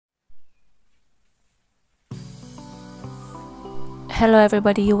Hello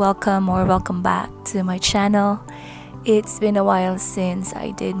everybody, welcome back to my channel. It's been a while since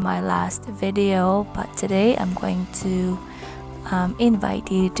I did my last video, but today I'm going to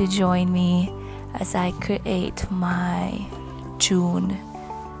invite you to join me as I create my June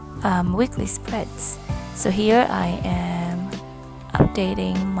weekly spreads. So here I am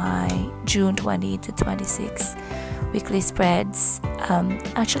updating my June 20 to 26 weekly spreads.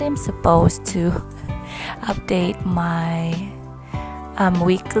 Actually, I'm supposed to update my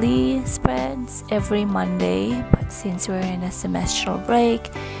weekly spreads every Monday, but since we're in a semestral break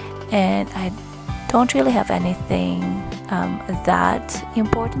and I don't really have anything that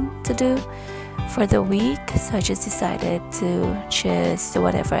important to do for the week, so I just decided to just do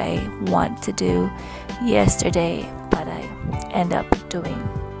whatever I want to do yesterday, but I end up doing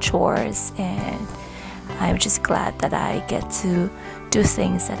chores, and I'm just glad that I get to do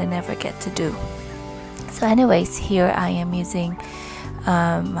things that I never get to do. So anyways, here I am using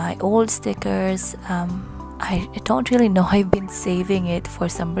my old stickers. I don't really know, I've been saving it for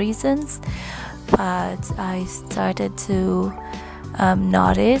some reasons, but I started to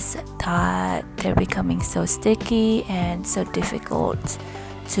notice that they're becoming so sticky and so difficult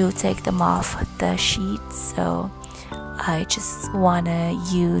to take them off the sheet, so I just want to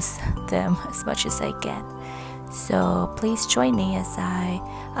use them as much as I can. So please join me as I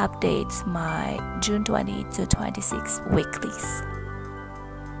update my June 20 to 26 weeklies.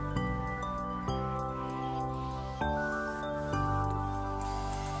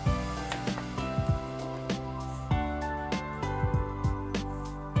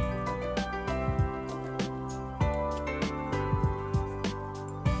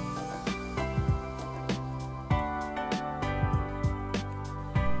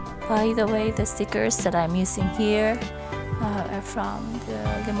 By the way, the stickers that I'm using here are from the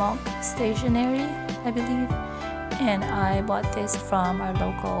Limok Stationery, I believe, and I bought this from our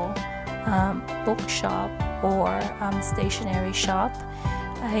local bookshop or stationery shop.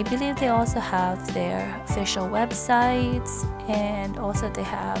 I believe they also have their official websites, and also they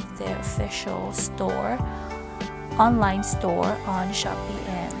have their official store, online store on Shopee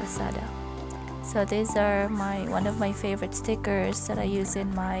and Lazada. So these are one of my favorite stickers that I use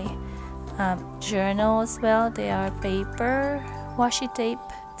in my journal as well. They are paper washi tape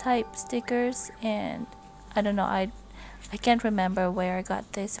type stickers, and I don't know, I can't remember where I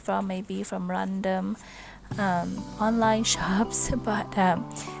got this from, maybe from random online shops, but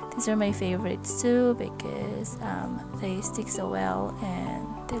these are my favorites too because they stick so well and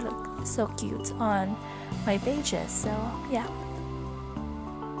they look so cute on my pages. So yeah.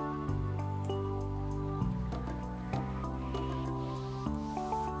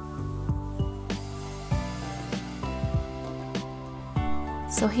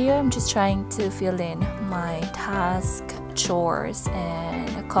 So here I'm just trying to fill in my task, chores, and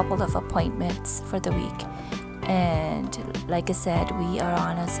a couple of appointments for the week. And like I said, we are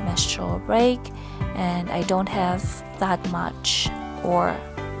on a semestral break and I don't have that much or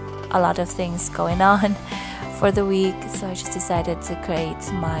a lot of things going on for the week, so I just decided to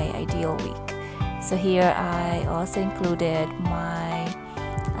create my ideal week. So here I also included my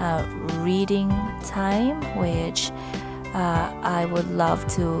reading time, which I would love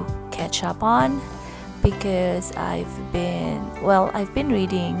to catch up on because I've been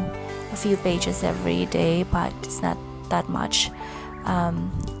reading a few pages every day, but it's not that much,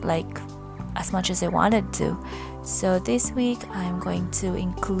 like as much as I wanted to. So this week I'm going to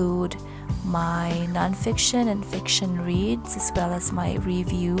include my nonfiction and fiction reads as well as my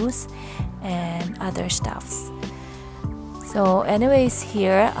reviews and other stuffs. So anyways,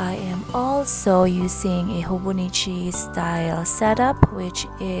 here I am also using a Hobonichi style setup, which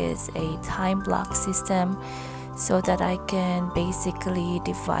is a time block system, so that I can basically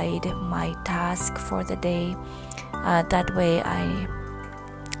divide my task for the day. That way I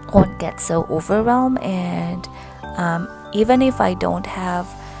won't get so overwhelmed, and even if I don't have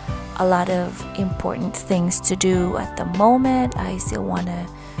a lot of important things to do at the moment, I still want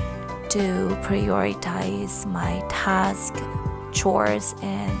to prioritize my task, chores,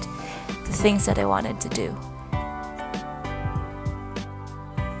 and the things that I wanted to do.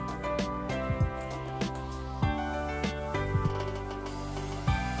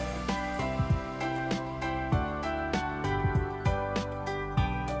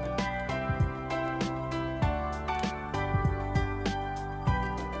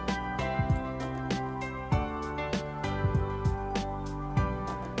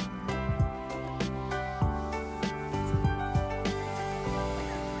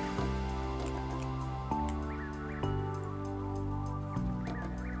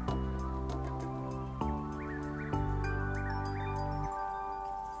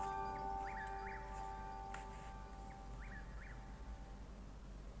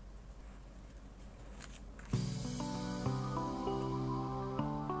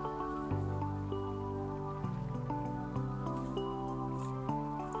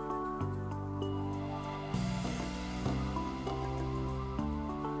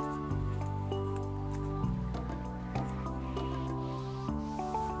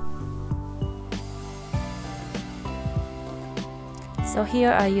 So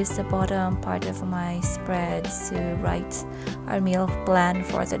here I use the bottom part of my spreads to write our meal plan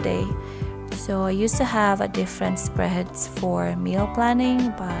for the day. So I used to have a different spreads for meal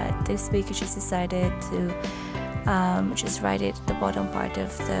planning, but this week I just decided to just write it at the bottom part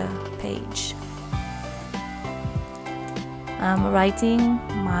of the page. Writing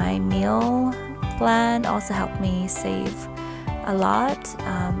my meal plan also helped me save a lot.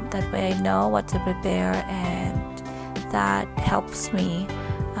 That way I know what to prepare, and that helps me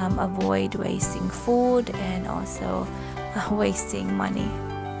avoid wasting food and also wasting money.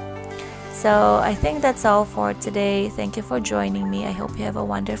 So I think that's all for today. Thank you for joining me. I hope you have a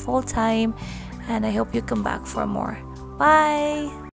wonderful time, and I hope you come back for more. Bye!